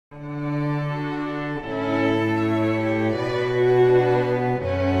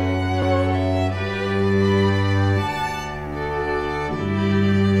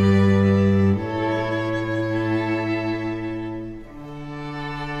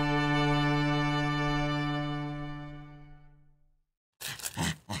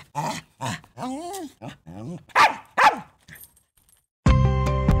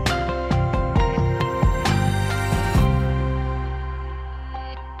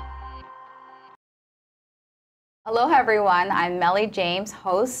Aloha everyone, I'm Meli James,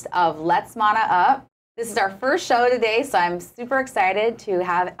 host of Let's Mana Up. This is our first show today, so I'm super excited to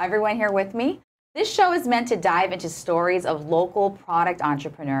have everyone here with me. This show is meant to dive into stories of local product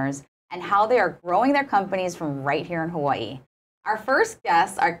entrepreneurs and how they are growing their companies from right here in Hawaii. Our first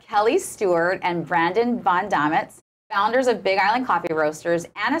guests are Kelleigh Stewart and Brandon Von Damitz, founders of Big Island Coffee Roasters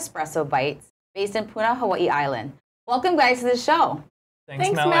and Espresso Bites, based in Puna, Hawaii Island. Welcome guys to the show.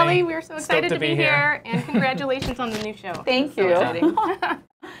 Thanks, Meli. We're so excited to be here, and congratulations on the new show. Thank you.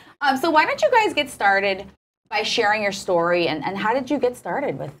 So why don't you guys get started by sharing your story, and how did you get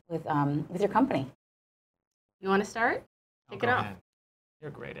started with your company? You want to start? Kick it off. Ahead.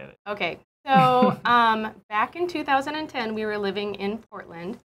 You're great at it. Okay. So back in 2010, we were living in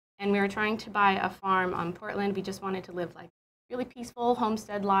Portland, and we were trying to buy a farm on Portland. We just wanted to live like really peaceful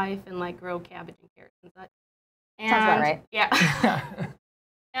homestead life and like grow cabbage and carrots and such. Sounds about right. Yeah.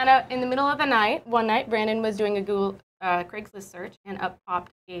 And in the middle of the night, one night, Brandon was doing a Google Craigslist search, and up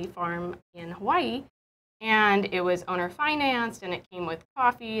popped a farm in Hawaii. And it was owner financed, and it came with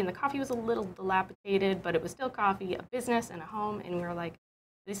coffee, and the coffee was a little dilapidated, but it was still coffee, a business and a home. And we were like,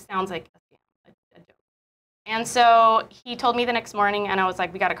 this sounds like a scam, a joke. And so he told me the next morning, and I was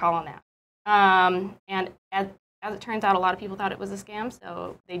like, we got to call on that. And as it turns out, a lot of people thought it was a scam,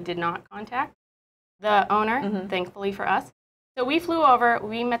 so they did not contact the owner, thankfully for us. So we flew over,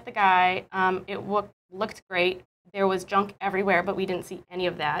 we met the guy, it looked great. There was junk everywhere, but we didn't see any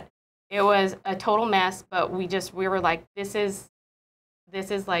of that. It was a total mess, but we were like, this is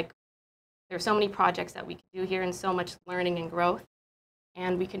like, there's so many projects that we can do here and so much learning and growth.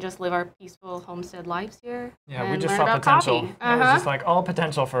 And we can just live our peaceful homestead lives here. Yeah, we just saw potential. It was just like all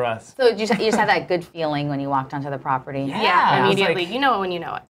potential for us. So you just had that good feeling when you walked onto the property? Yeah, immediately. Like, you know it when you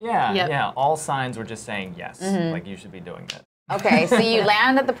know it. Yeah, yeah. All signs were just saying yes, like you should be doing it. Okay, so you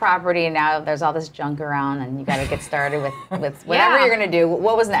land at the property, and now there's all this junk around, and you got to get started with whatever you're going to do.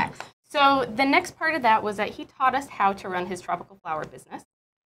 What was next? So the next part of that was that he taught us how to run his tropical flower business.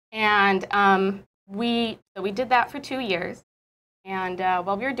 And we did that for 2 years. And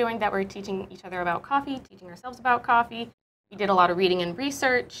while we were doing that, we were teaching each other about coffee, teaching ourselves about coffee. We did a lot of reading and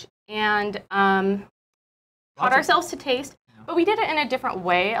research, and taught ourselves to taste. But we did it in a different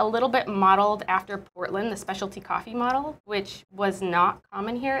way, a little bit modeled after Portland, the specialty coffee model, which was not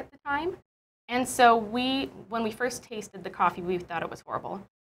common here at the time. And so when we first tasted the coffee, we thought it was horrible.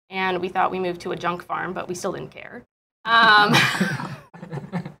 And we thought we moved to a junk farm, but we still didn't care. And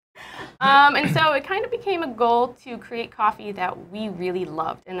so it kind of became a goal to create coffee that we really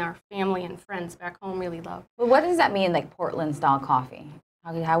loved and our family and friends back home really loved. Well, what does that mean, like Portland-style coffee?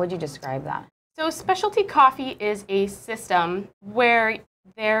 How would you describe that? So specialty coffee is a system where you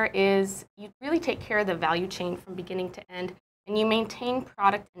really take care of the value chain from beginning to end, and you maintain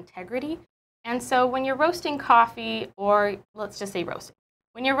product integrity. And so when you're roasting coffee, or let's just say roasting,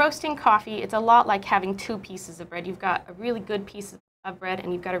 when you're roasting coffee, it's a lot like having two pieces of bread. You've got a really good piece of bread,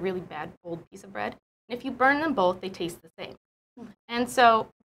 and you've got a really bad, old piece of bread. And if you burn them both, they taste the same. And so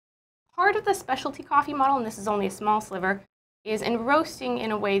part of the specialty coffee model, and this is only a small sliver, is in roasting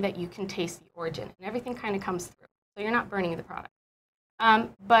in a way that you can taste the origin, and everything kind of comes through. So you're not burning the product.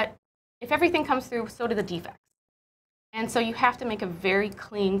 But if everything comes through, so do the defects. And so you have to make a very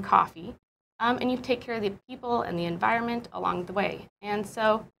clean coffee, and you take care of the people and the environment along the way. And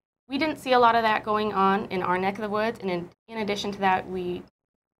so we didn't see a lot of that going on in our neck of the woods. And in addition to that, we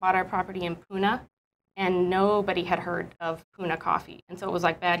bought our property in Puna, and nobody had heard of Puna coffee. And so it was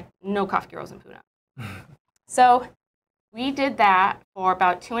like bad, no coffee grows in Puna. So we did that for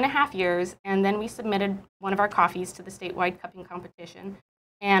about 2.5 years, and then we submitted one of our coffees to the statewide cupping competition,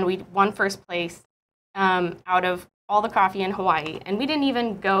 and we won first place out of all the coffee in Hawaii. And we didn't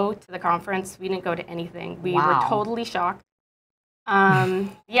even go to the conference. We didn't go to anything. We were totally shocked.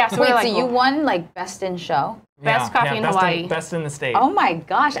 Yeah, so Wait, like, so you won like best in show? Best coffee in Hawaii. Best in the state. Oh my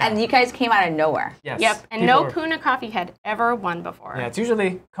gosh, and you guys came out of nowhere. Yes. Yep, and no Puna coffee had ever won before. Yeah, it's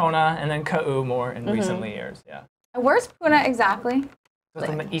usually Kona and then Ka'u more in recent years, yeah. And where's Puna exactly? So it's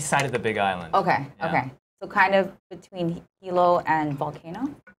on the east side of the Big Island. Okay, Yeah. okay. So kind of between Hilo and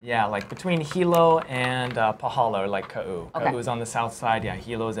Volcano? Yeah, like between Hilo and Pahala, or like Ka'u. Okay. Ka'u is on the south side, yeah,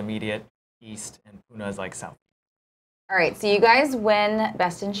 Hilo is immediate east, and Puna is like south. All right, so you guys win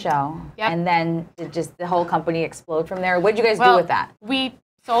Best in Show, and then did just the whole company explode from there? What did you guys do with that? We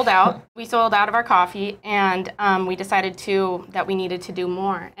sold out. We sold out of our coffee, and we decided that we needed to do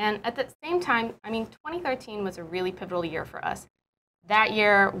more. And at the same time, I mean, 2013 was a really pivotal year for us. That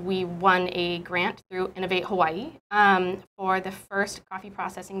year, we won a grant through Innovate Hawaii for the first coffee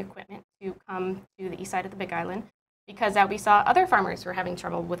processing equipment to come to the east side of the Big Island, because we saw other farmers were having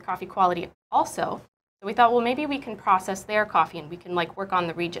trouble with coffee quality also. So we thought, well, maybe we can process their coffee and we can like work on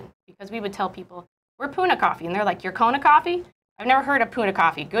the region, because we would tell people, we're Puna coffee. And they're like, you're Kona coffee? I've never heard of Puna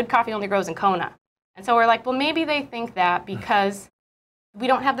coffee. Good coffee only grows in Kona. And so we're like, well, maybe they think that because we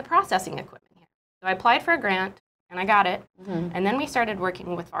don't have the processing equipment here. So I applied for a grant and I got it. And then we started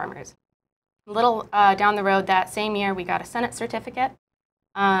working with farmers. A little down the road that same year, we got a Senate certificate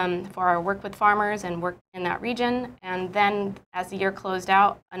for our work with farmers and work in that region. And then as the year closed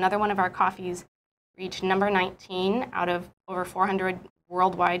out, another one of our coffees reached number 19 out of over 400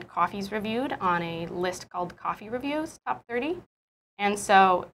 worldwide coffees reviewed on a list called Coffee Reviews Top 30. And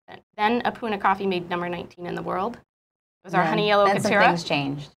so then a Puna coffee made number 19 in the world. It was our honey yellow Then Katura. some things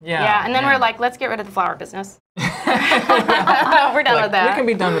changed. Yeah, and then we're like, let's get rid of the flower business. We're done with that. We can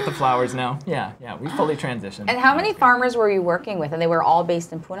be done with the flowers now. Yeah, we fully transitioned. And how many farmers were you working with? And they were all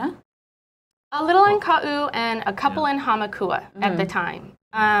based in Puna? A little in Ka'u and a couple in Hamakua at the time.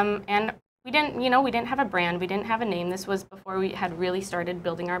 And we didn't have a brand. We didn't have a name. This was before we had really started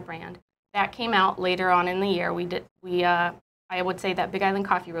building our brand. That came out later on in the year. I would say that Big Island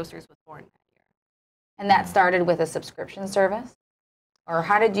Coffee Roasters was born that year. And that started with a subscription service? Or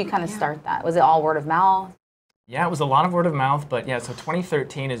how did you kind of start that? Was it all word of mouth? Yeah, it was a lot of word of mouth, but yeah, so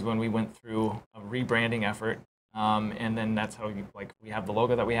 2013 is when we went through a rebranding effort. And then that's how we have the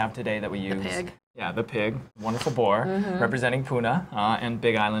logo that we have today that we use. The pig. Yeah, the pig, wonderful boar, representing Puna and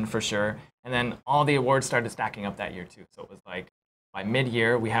Big Island for sure. And then all the awards started stacking up that year too. So it was like by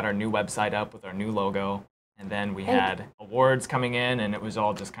mid-year, we had our new website up with our new logo. And then we had awards coming in, and it was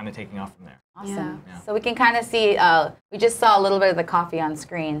all just kind of taking off from there. Awesome. Yeah. So we can kind of see, we just saw a little bit of the coffee on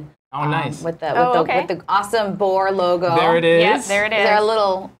screen. Oh, nice. With the awesome boar logo. There it is. Yes, there it is.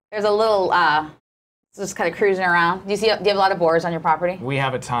 There's a little, just kind of cruising around. Do you have a lot of boars on your property? We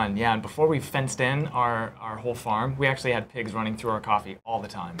have a ton, yeah. And before we fenced in our whole farm, we actually had pigs running through our coffee all the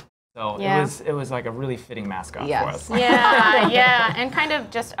time. So it was like a really fitting mascot for us. Yeah. And kind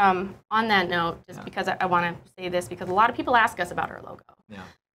of just on that note, because I want to say this, because a lot of people ask us about our logo. Yeah.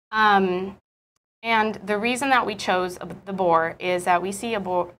 And the reason that we chose the boar is that we see a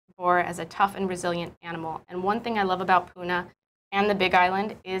boar as a tough and resilient animal. And one thing I love about Puna and the Big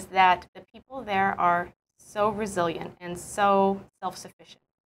Island is that the people there are so resilient and so self-sufficient.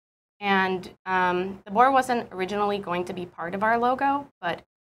 And the boar wasn't originally going to be part of our logo, but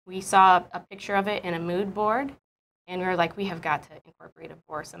we saw a picture of it in a mood board, and we were like, we have got to incorporate a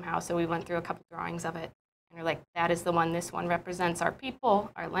boar somehow. So we went through a couple drawings of it, and we're like, that is the one. This one represents our people,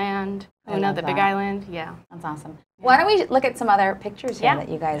 our land, Puna, the Big Island. Yeah. That's awesome. Yeah. Why don't we look at some other pictures here that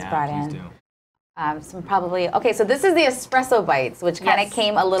you guys brought in? Do. Some probably, okay, so this is the espresso bites, which kind of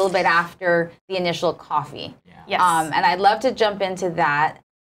came a little bit after the initial coffee. Yeah. Yes. And I'd love to jump into that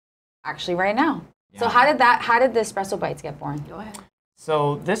actually right now. Yeah. So how did the espresso bites get born? Go ahead.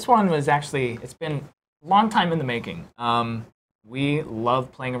 So this one was actually, it's been a long time in the making. We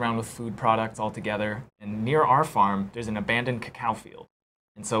love playing around with food products all together. And near our farm, there's an abandoned cacao field.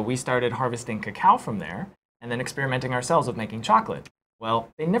 And so we started harvesting cacao from there and then experimenting ourselves with making chocolate. Well,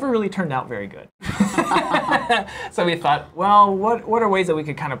 they never really turned out very good. So we thought, well, what are ways that we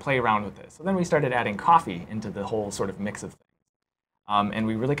could kind of play around with this? So then we started adding coffee into the whole sort of mix of things. And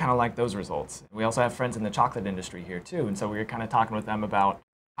we really kind of like those results. We also have friends in the chocolate industry here too, and so we were kind of talking with them about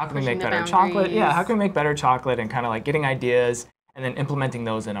how can we make better chocolate? Yeah, how can we make better chocolate, and kind of like getting ideas and then implementing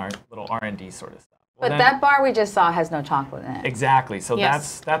those in our little R&D sort of stuff. Well, but that bar we just saw has no chocolate in it. Exactly. So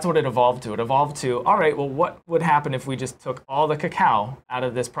that's what it evolved to. It evolved to, all right, well, what would happen if we just took all the cacao out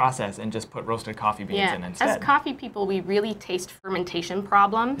of this process and just put roasted coffee beans in instead? As coffee people, we really taste fermentation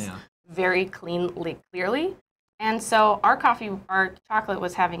problems very clearly. And so our chocolate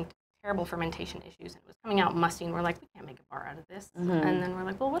was having terrible fermentation issues. It was coming out musty, and we're like, we can't make a bar out of this. And then we're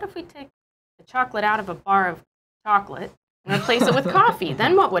like, well, what if we take the chocolate out of a bar of chocolate and replace it with coffee?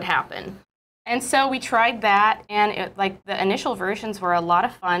 Then what would happen? And so we tried that, and the initial versions were a lot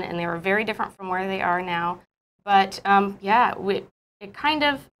of fun, and they were very different from where they are now. But it kind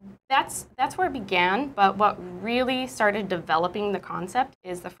of, that's where it began. But what really started developing the concept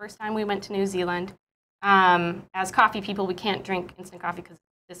is the first time we went to New Zealand. As coffee people, we can't drink instant coffee because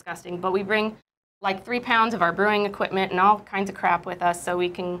it's disgusting, but we bring like 3 pounds of our brewing equipment and all kinds of crap with us so we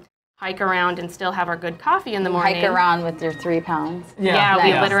can hike around and still have our good coffee in the morning. Hike around with your 3 pounds. Yeah,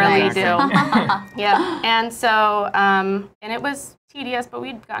 we literally do. Yeah, and so, and it was tedious, but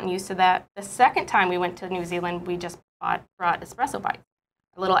we'd gotten used to that. The second time we went to New Zealand, we just brought espresso bites,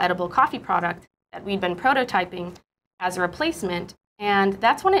 a little edible coffee product that we'd been prototyping as a replacement. And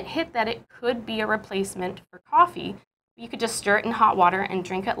that's when it hit that it could be a replacement for coffee. You could just stir it in hot water and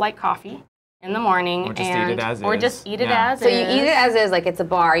drink it like coffee. in the morning. Or just eat it as or is. just eat it Yeah. as So is. you eat it as is, like it's a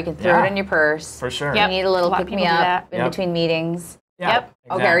bar. You can throw it in your purse. For sure. Yep. You need a little A lot of people do pick-me-up that. in between meetings. Yeah, Yep.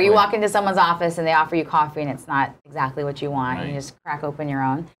 Okay, or you exactly. walk into someone's office and they offer you coffee and it's not exactly what you want. Right. You just crack open your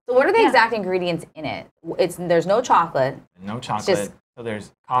own. So what are the exact ingredients in it? There's no chocolate. No chocolate. just- So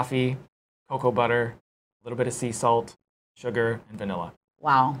there's coffee, cocoa butter, a little bit of sea salt, sugar, and vanilla.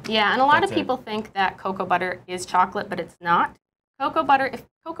 Wow. Yeah, and a lot of That's it. people think that cocoa butter is chocolate, but it's not. Cocoa butter, if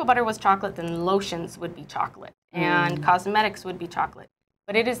cocoa butter was chocolate, then lotions would be chocolate and cosmetics would be chocolate.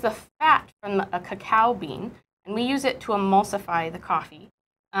 But it is the fat from a cacao bean, and we use it to emulsify the coffee.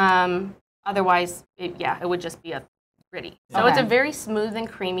 Otherwise, it would just be a gritty. So it's a Okay. very smooth and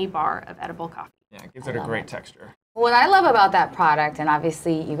creamy bar of edible coffee. Yeah, it gives it a great texture. What I love about that product, and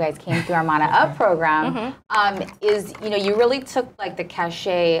obviously you guys came through our Mana Up program, is you really took like the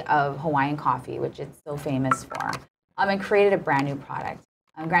cachet of Hawaiian coffee, which it's so famous for, and created a brand new product.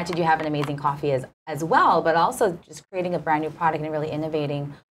 Granted, you have an amazing coffee as well, but also just creating a brand new product and really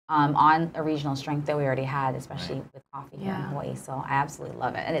innovating on a regional strength that we already had, especially with coffee here in Hawaii. So I absolutely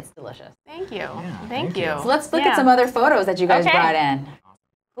love it, and it's delicious. Thank you. Yeah, Thank you. So let's look at some other photos that you guys brought in.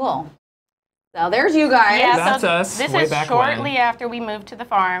 Cool. So there's you guys. Yeah, That's so us, this way is back shortly when. after we moved to the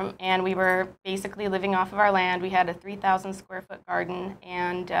farm, and we were basically living off of our land. We had a 3,000 square foot garden,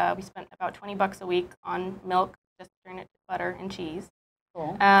 and we spent about $20 a week on milk, just to turn it to butter and cheese.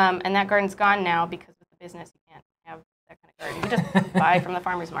 Cool. And that garden's gone now because with the business, you can't have that kind of garden. You just buy from the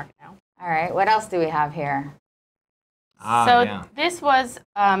farmer's market now. All right. What else do we have here? So this was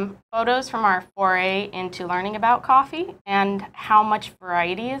photos from our foray into learning about coffee and how much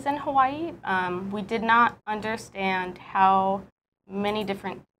variety is in Hawaii. We did not understand how many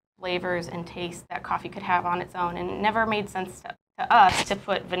different flavors and tastes that coffee could have on its own, and it never made sense to us to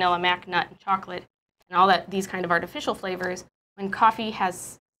put vanilla, mac nut, and chocolate and all these kind of artificial flavors when coffee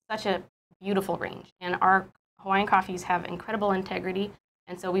has such a beautiful range. And our Hawaiian coffees have incredible integrity,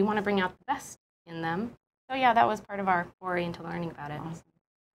 and so we want to bring out the best in them. So yeah, that was part of our foray into learning about it. Awesome.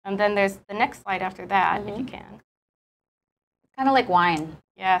 And then there's the next slide after that, if you can. Kind of like wine.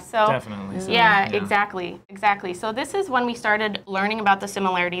 Yeah, so Definitely. So, yeah, exactly. So this is when we started learning about the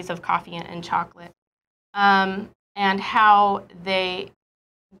similarities of coffee and chocolate, and how they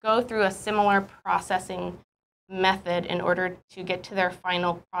go through a similar processing method in order to get to their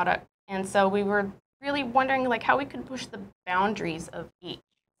final product. And so we were really wondering like how we could push the boundaries of each.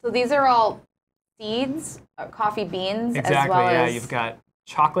 So these are all seeds, coffee beans, Exactly, as well yeah. as... You've got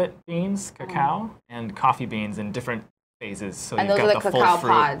chocolate beans, cacao, and coffee beans in different phases. So And you've those are got the the cacao full fruit.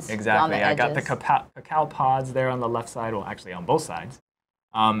 pods Exactly. on the I got the edges. cacao pods there on the left side, well, actually on both sides.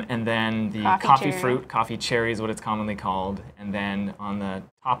 And then the Coffee coffee cherry. fruit, coffee cherry is what it's commonly called. And then on the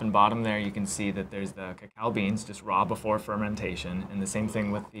top and bottom there, you can see that there's the cacao beans, just raw before fermentation. And the same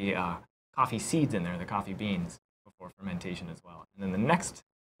thing with the coffee seeds in there, the coffee beans before fermentation as well. And then the next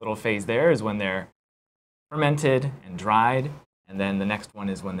little phase there is when they're fermented and dried. And then the next one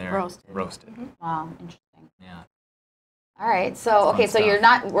is when they're roasted. Wow, interesting. Yeah. All right, so Fun okay, so stuff. you're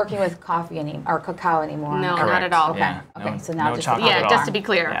not working with coffee or cacao anymore. No, Correct. not at all. Okay. Yeah. Okay, No- so now no just chocolate the at Yeah, all. just to be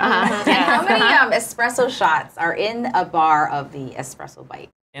clear. Yeah. And how many espresso shots are in a bar of the espresso bite?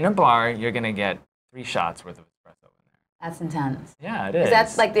 In a bar, you're going to get 3 shots worth of espresso in there. That's intense. Yeah, it is. Is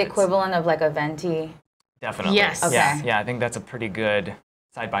that like the It's- equivalent of like a venti? Definitely. Yes. Okay. Yeah, yeah, I think that's a pretty good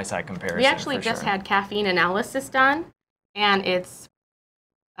side-by-side comparison. We actually for just sure. had caffeine analysis done, and it's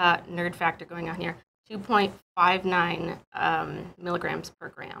nerd factor going on here, 2.59 milligrams per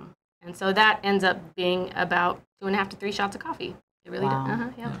gram. And so that ends up being about 2.5 to 3 shots of coffee. It really Wow.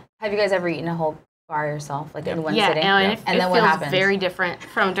 does. Yeah. Have you guys ever eaten a whole bar yourself, like in one Yeah, sitting? and And it then what feels happens? very different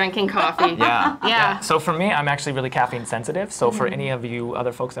from drinking coffee. Yeah. Yeah. So for me, I'm actually really caffeine sensitive. So Mm-hmm. for any of you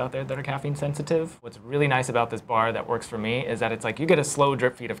other folks out there that are caffeine sensitive, what's really nice about this bar that works for me is that it's like you get a slow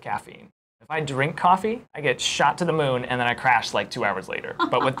drip feed of caffeine. If I drink coffee, I get shot to the moon and then I crash like 2 hours later.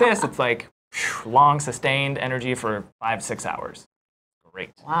 But with this, it's like long, sustained energy for 5-6 hours. Great.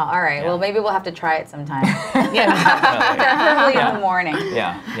 Wow. All right. Yeah. Well, maybe we'll have to try it sometime. Yeah, Preferably in Yeah. the morning.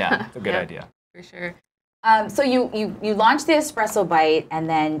 Yeah, it's a good Yeah. idea. for sure. So you launched the espresso bite, and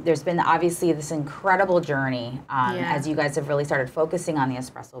then there's been obviously this incredible journey Yeah. as you guys have really started focusing on the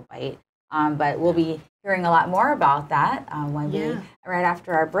espresso bite. But we'll be hearing a lot more about that when we right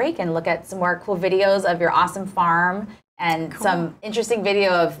after our break and look at some more cool videos of your awesome farm and some interesting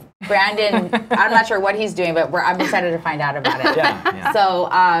video of Brandon. I'm not sure what he's doing, but I'm excited to find out about it. Yeah. So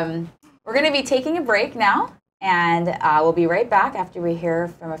we're going to be taking a break now, and we'll be right back after we hear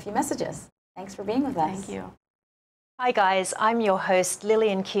from a few messages. Thanks for being with us. Thank you. Hi guys, I'm your host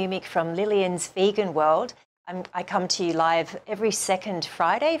Lillian Kumick from Lillian's Vegan World, I come to you live every second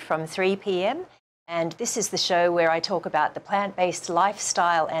Friday from 3 p.m. And this is the show where I talk about the plant-based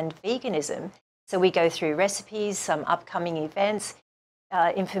lifestyle and veganism. So we go through recipes, some upcoming events,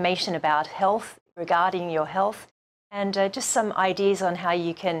 information about health, regarding your health, and just some ideas on how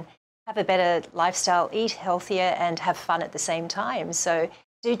you can have a better lifestyle, eat healthier, and have fun at the same time. So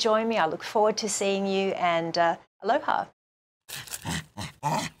do join me. I look forward to seeing you, and aloha.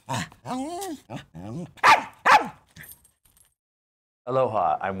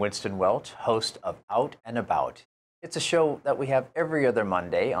 Aloha, I'm Winston Welch, host of Out and About. It's a show that we have every other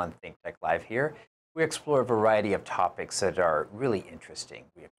Monday on ThinkTech Live here. We explore a variety of topics that are really interesting.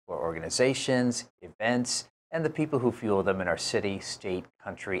 We explore organizations, events, and the people who fuel them in our city, state,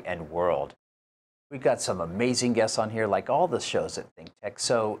 country, and world. We've got some amazing guests on here, like all the shows at ThinkTech.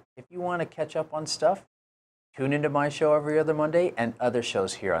 So if you want to catch up on stuff, tune into my show every other Monday and other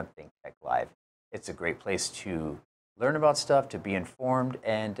shows here on ThinkTech Live. It's a great place to learn about stuff, to be informed,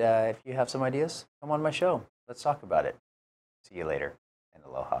 and if you have some ideas, come on my show. Let's talk about it. See you later, and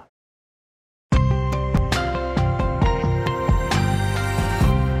aloha.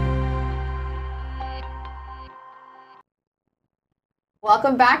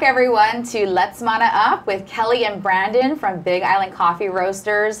 Welcome back, everyone, to Let's Mana Up with Kelleigh and Brandon from Big Island Coffee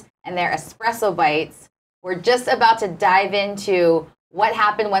Roasters and their espresso bites. We're just about to dive into what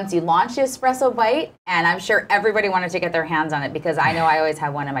happened once you launched the espresso bite, and I'm sure everybody wanted to get their hands on it because I know I always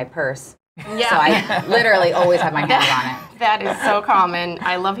have one in my purse. Yeah. So I literally always have my hands on it. That is so common.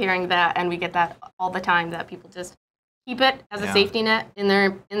 I love hearing that, and we get that all the time, that people just keep it as a safety net in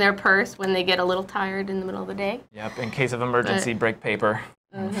their purse when they get a little tired in the middle of the day. Yep, in case of emergency, break paper.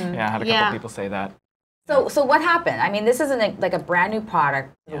 Yeah, I had a couple people say that. So what happened? I mean, this isn't like a brand new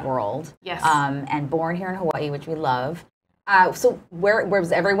product to the world. Yes. And born here in Hawaii, which we love. So where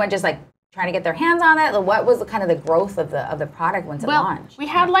was everyone just like trying to get their hands on it? What was the kind of the growth of the product once it launched? We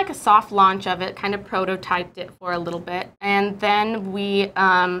had like a soft launch of it, kind of prototyped it for a little bit, and then we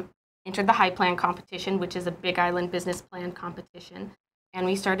entered the High Plan competition, which is a Big Island business plan competition, and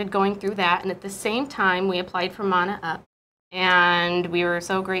we started going through that. And at the same time, we applied for Mana Up, and we were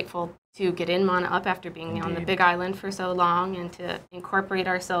so grateful to get in Mana Up after being on the Big Island for so long, and to incorporate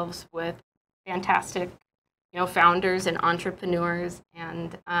ourselves with fantastic, founders and entrepreneurs.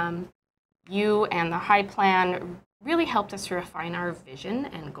 And you and the High Plan really helped us to refine our vision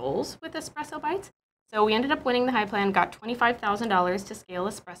and goals with Espresso Bites. So we ended up winning the High Plan, got $25,000 to scale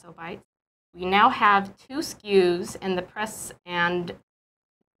Espresso Bites. We now have 2 SKUs, and the press and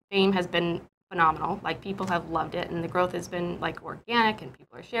fame has been phenomenal. Like, people have loved it, and the growth has been like organic, and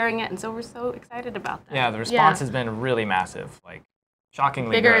people are sharing it, and so we're so excited about that. Yeah, the response has been really massive, like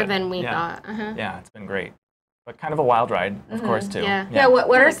shockingly bigger good. than we thought. Yeah, it's been great. But kind of a wild ride, of course, too. Yeah.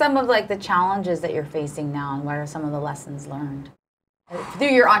 What are some of like the challenges that you're facing now, and what are some of the lessons learned through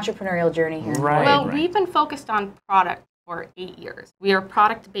your entrepreneurial journey here? Well, we've been focused on product for 8 years. We are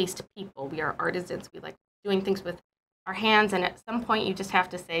product-based people. We are artisans. We like doing things with our hands, and at some point you just have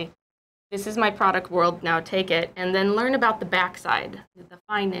to say, this is my product world, now take it, and then learn about the backside, the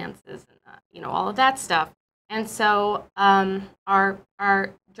finances, and all of that stuff. And so our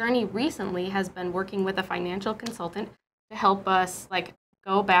journey recently has been working with a financial consultant to help us like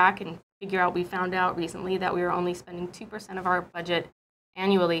go back and figure out. We found out recently that we were only spending 2% of our budget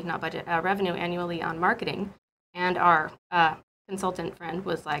annually, revenue annually on marketing. And our consultant friend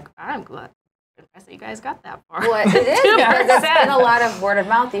was like, I'm glad that you guys got that far. Well, it is, because it's been a lot of word of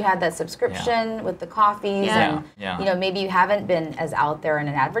mouth. You had that subscription with the coffees, and maybe you haven't been as out there in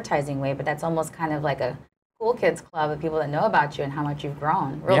an advertising way, but that's almost kind of like a cool kids club of people that know about you and how much you've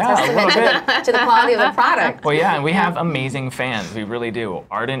grown. Real testament to the quality of the product. Well, yeah, and we have amazing fans. We really do.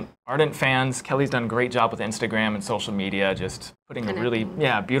 Ardent fans. Kelleigh's done a great job with Instagram and social media, just putting a really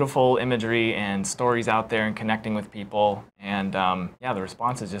beautiful imagery and stories out there and connecting with people. And the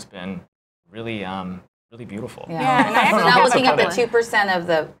response has just been really beautiful. Yeah. And so now looking at the 2% of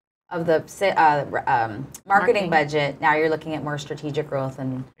the marketing budget, now you're looking at more strategic growth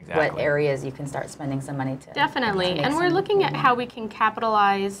and what areas you can start spending some money to. Definitely. And we're looking at how we can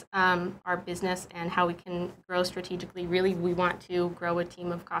capitalize our business and how we can grow strategically. Really, we want to grow a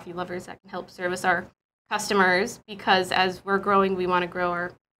team of coffee lovers that can help service our customers, because as we're growing, we want to grow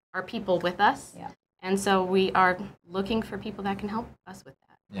our people with us. Yeah. And so we are looking for people that can help us with that.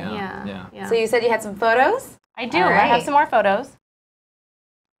 Yeah. So you said you had some photos? I do. Right. I have some more photos.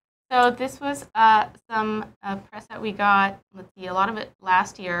 So this was some press that we got, let's see, a lot of it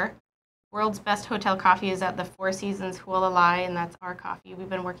last year. World's Best Hotel Coffee is at the Four Seasons Hualalai, and that's our coffee. We've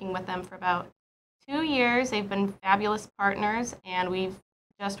been working with them for about 2 years. They've been fabulous partners, and we've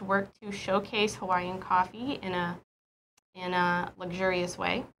just work to showcase Hawaiian coffee in a luxurious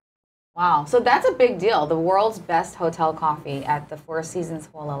way. Wow. So that's a big deal. The world's best hotel coffee at the Four Seasons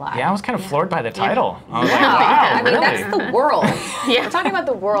Hualalai. Yeah, I was kind of floored by the title. I was Yeah. like, wow, I mean, really? that's the world. Yeah. We're talking about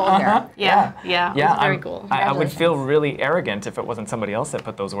the world here. Yeah. Yeah, It was very cool. I would feel really arrogant if it wasn't somebody else that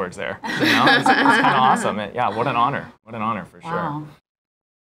put those words there. You know? It's kind of awesome. Yeah, what an honor. What an honor for sure. Wow.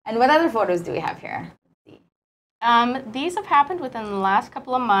 And what other photos do we have here? These have happened within the last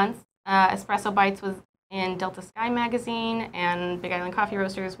couple of months. Espresso Bites was in Delta Sky magazine, and Big Island Coffee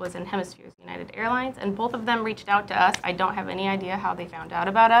Roasters was in Hemispheres United Airlines, and both of them reached out to us. I don't have any idea how they found out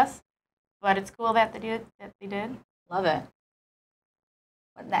about us, but it's cool that they did. Love it.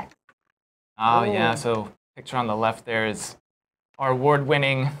 What next? Oh, Ooh. yeah. So picture on the left there is our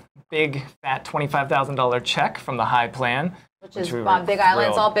award-winning big, fat $25,000 check from the High Plan. Which is we were on Big Island.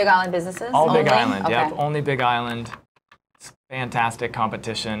 It's thrilled. all Big Island businesses? All Big only? Island, Okay. yep. Only Big Island. It's fantastic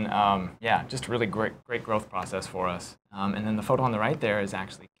competition. Yeah, just really great growth process for us. And then the photo on the right there is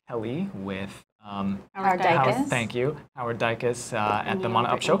actually Kelleigh with Howard Dykes. thank you, Howard Dykes at the Mana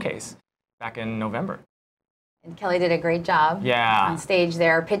Up Showcase back in November. And Kelleigh did a great job Yeah. on stage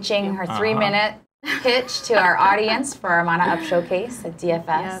there, pitching her 3-minute pitch to our audience for our Mana Up Showcase at DFS.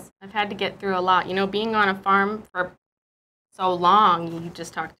 Yeah, I've had to get through a lot. You know, being on a farm for so long, you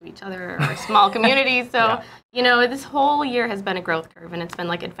just talk to each other or small communities. So, Yeah. you know, this whole year has been a growth curve, and it's been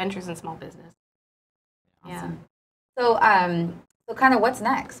like adventures in small business. Awesome. So, so kind of what's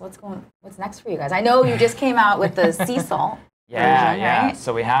next? What's next for you guys? I know you just came out with the sea salt. Yeah, version, yeah. right?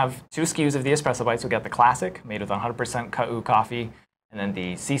 So we have 2 SKUs of the Espresso Bites. We got the classic, made with 100% Ka'u coffee, and then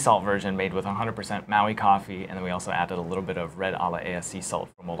the sea salt version made with 100% Maui coffee, and then we also added a little bit of red ala sea salt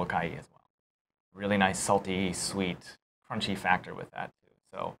from Molokai as well. Really nice, salty, sweet, crunchy factor with that too.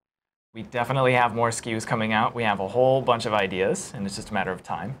 So we definitely have more SKUs coming out. We have a whole bunch of ideas, and it's just a matter of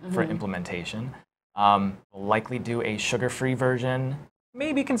time for implementation. We'll likely do a sugar-free version,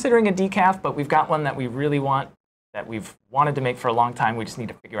 maybe considering a decaf, but we've got one that we really want, that we've wanted to make for a long time. We just need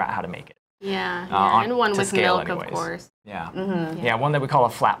to figure out how to make it. Yeah, on- and one to with scale milk, anyways. of course. Yeah. Mm-hmm. Yeah, one that we call a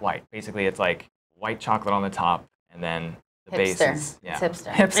flat white. Basically, it's like white chocolate on the top, and then the base Hipster. is It's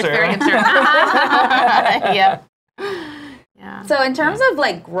hipster. It's very hipster. Yeah. Yeah. So in terms of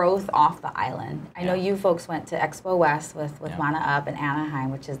like growth off the island, I know you folks went to Expo West with Mana Up in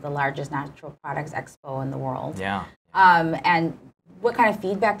Anaheim, which is the largest natural products expo in the world. Yeah. And what kind of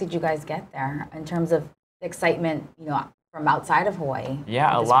feedback did you guys get there in terms of excitement, you know, from outside of Hawaii?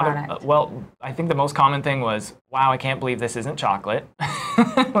 Yeah, a with this lot product? of, well, I think the most common thing was, wow, I can't believe this isn't chocolate.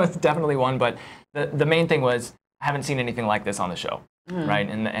 Was definitely one, but the main thing was, I haven't seen anything like this on the show, right?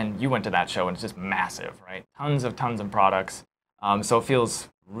 And you went to that show, and it's just massive, right? Tons of products. So it feels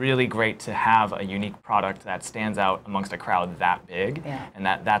really great to have a unique product that stands out amongst a crowd that big, and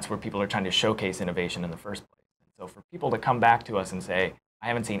that's where people are trying to showcase innovation in the first place. So for people to come back to us and say, I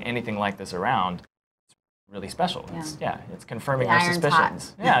haven't seen anything like this around, it's really special. It's confirming The our iron's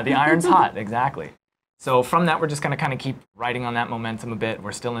suspicions. Yeah, the iron's hot, exactly. So from that, we're just going to kind of keep riding on that momentum a bit.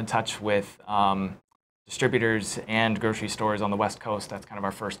 We're still in touch with distributors and grocery stores on the West Coast. That's kind of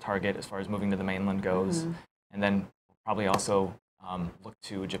our first target as far as moving to the mainland goes. And then we'll probably also look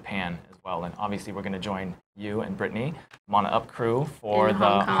to Japan as well. And obviously, we're going to join you and Brittany, Mana Up crew for In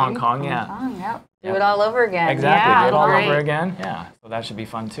the Hong Kong. Oh, yep. Do Yep. it all over again. Exactly, Yeah, do it all great. over again. Yeah, so that should be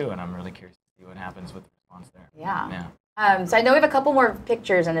fun too. And I'm really curious to see what happens with the response there. Yeah. So I know we have a couple more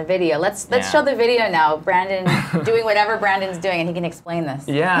pictures and a video. Let's show the video now. Brandon doing whatever Brandon's doing, and he can explain this.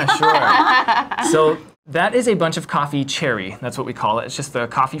 Yeah, sure. So that is a bunch of coffee cherry. That's what we call it. It's just the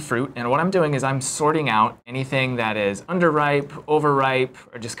coffee fruit. And what I'm doing is I'm sorting out anything that is underripe, overripe,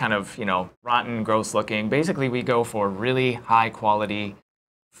 or just kind of, you know, rotten, gross looking. Basically, we go for really high quality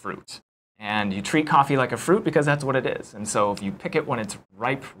fruit. And you treat coffee like a fruit because that's what it is. And so if you pick it when it's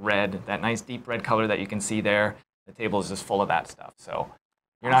ripe red, that nice deep red color that you can see there, the table is just full of that stuff. So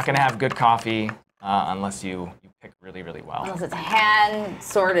you're not going to have good coffee unless you pick really, really well. Unless it's hand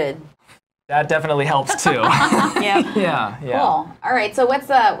sorted. That definitely helps too. Yeah. Cool. All right. So what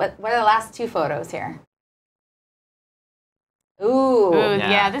are the last 2 photos here? Ooh.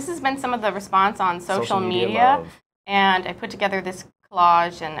 Yeah, this has been some of the response on social media. love. And I put together this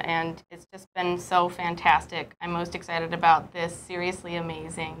collage, and it's just been so fantastic. I'm most excited about this. Seriously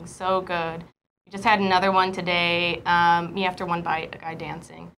amazing. So good. We just had another one today, me after one bite, a guy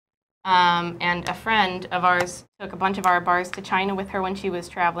dancing. And a friend of ours took a bunch of our bars to China with her when she was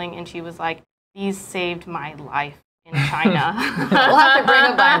traveling, and she was like, these saved my life in China. We'll have to bring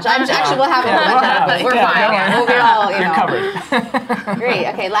a bunch. Actually, we'll have a bunch. We're fine. We'll be all, you know. You're covered. Great.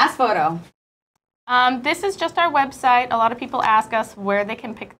 Okay, last photo. This is just our website. A lot of people ask us where they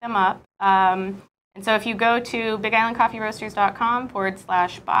can pick them up. And so if you go to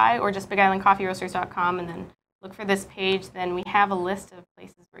bigislandcoffeeroasters.com/buy or just bigislandcoffeeroasters.com and then look for this page, then we have a list of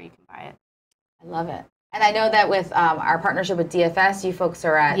places where you can buy it. I love it. And I know that with our partnership with DFS, you folks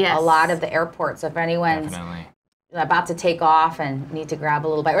are at a lot of the airports. So if anyone's about to take off and need to grab a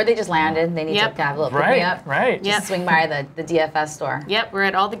little bite, or they just landed, they need to grab a little pick-me-up, just swing by the DFS store. Yep, we're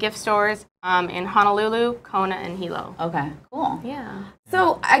at all the gift stores in Honolulu, Kona, and Hilo. Okay, cool. Yeah.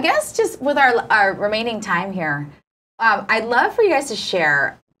 So I guess just with our remaining time here, I'd love for you guys to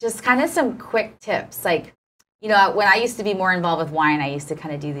share just kind of some quick tips. Like, you know, when I used to be more involved with wine, I used to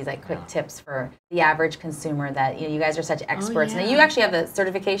kind of do these like quick tips for the average consumer that, you know, you guys are such experts. And you actually have the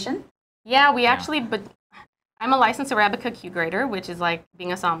certification? Yeah, we actually, but I'm a licensed Arabica Q grader, which is like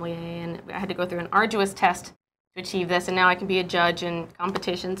being a sommelier, and I had to go through an arduous test to achieve this, and now I can be a judge in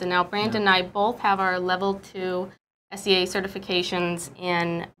competitions. And now Brandon and I both have our level 2 SEA certifications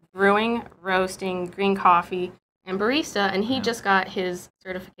in brewing, roasting, green coffee, and barista, and he just got his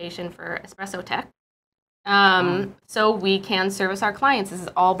certification for espresso tech. So we can service our clients. This has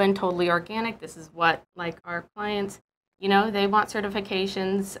all been totally organic. This is what, like, our clients, you know, they want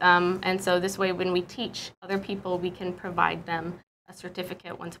certifications. And so this way, when we teach other people, we can provide them a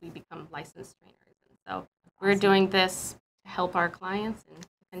certificate once we become licensed trainers. And so we're doing this to help our clients and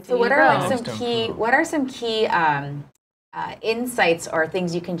continue to grow. So what are some key insights or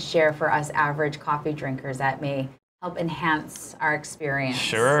things you can share for us average coffee drinkers that may help enhance our experience?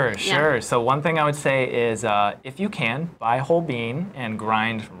 Sure. So one thing I would say is if you can, buy whole bean and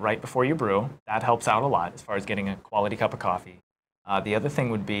grind right before you brew. That helps out a lot as far as getting a quality cup of coffee. The other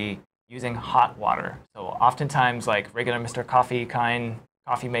thing would be using hot water. So oftentimes, like regular Mr. Coffee kind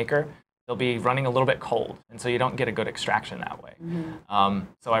coffee maker, they'll be running a little bit cold, and so you don't get a good extraction that way.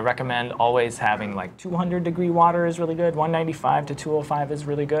 So I recommend always having like 200-degree water is really good. 195 to 205 is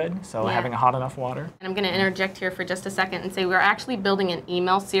really good. So having a hot enough water. And I'm going to interject here for just a second and say we're actually building an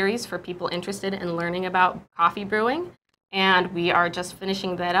email series for people interested in learning about coffee brewing, and we are just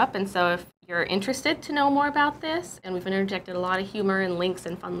finishing that up. And so if you're interested to know more about this, and we've interjected a lot of humor and links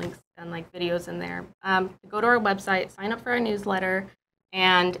and fun links and like videos in there, go to our website, sign up for our newsletter,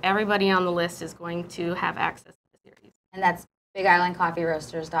 and everybody on the list is going to have access to the series. And that's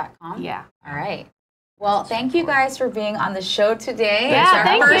bigislandcoffeeroasters.com? Yeah. All right. Well, thank you guys for being on the show today. Yeah, it's our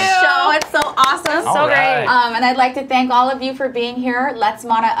first show. It's so awesome. So great. And I'd like to thank all of you for being here. Let's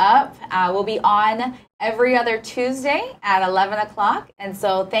Mana Up. We'll be on every other Tuesday at 11 o'clock. And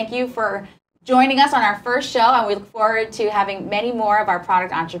so thank you for joining us on our first show. And we look forward to having many more of our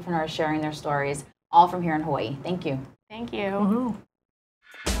product entrepreneurs sharing their stories, all from here in Hawaii. Thank you. Thank you. Woohoo.